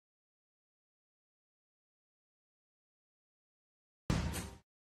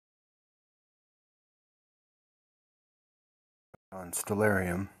On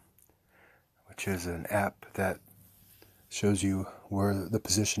Stellarium, which is an app that shows you where the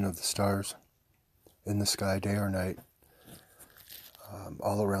position of the stars in the sky, day or night,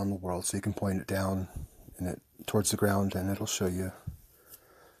 all around the world. So you can point it down and towards the ground, and it'll show you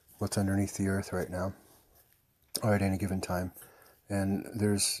what's underneath the earth right now, or at any given time. And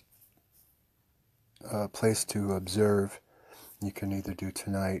there's a place to observe. You can either do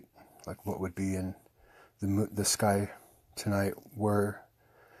tonight, like what would be in the sky tonight, where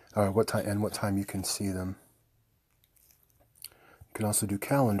or what time you can see them. You can also do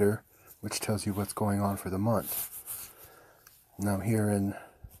calendar, which tells you what's going on for the month. Now I'm here in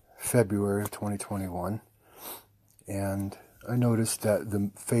February of 2021, and I noticed that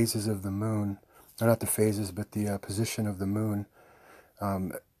the phases of the moon, or not the phases, but the position of the moon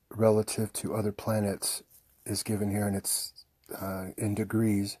relative to other planets is given here, and it's in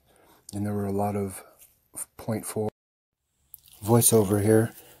degrees, and there were a lot of 0.4 voiceover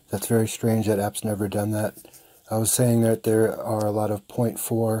here. That's very strange. That app's never done that. I was saying that there are a lot of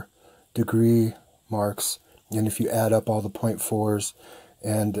 0.4 degree marks, and if you add up all the 0.4s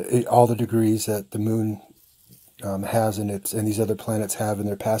and all the degrees that the moon has and these other planets have in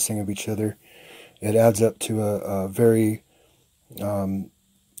their passing of each other, it adds up to a very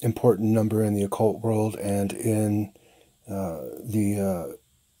important number in the occult world and in the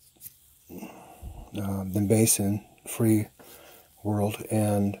Mason free world.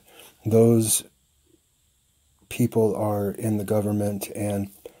 And those people are in the government and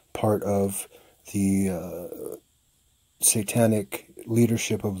part of the satanic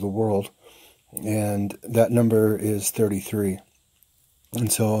leadership of the world, and that number is 33.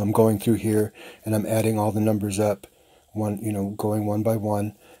 And so I'm going through here and I'm adding all the numbers up, going one by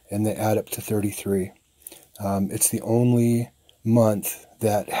one, and they add up to 33. It's the only month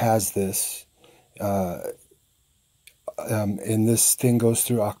that has this, and this thing goes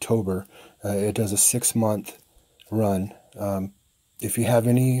through October. It does a 6-month run. If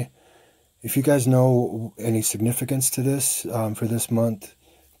you guys know any significance to this for this month,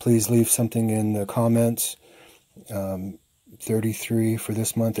 please leave something in the comments. 33 for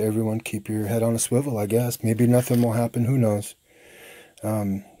this month. Everyone keep your head on a swivel, I guess. Maybe nothing will happen. Who knows?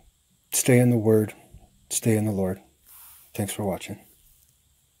 Stay in the Word. Stay in the Lord. Thanks for watching.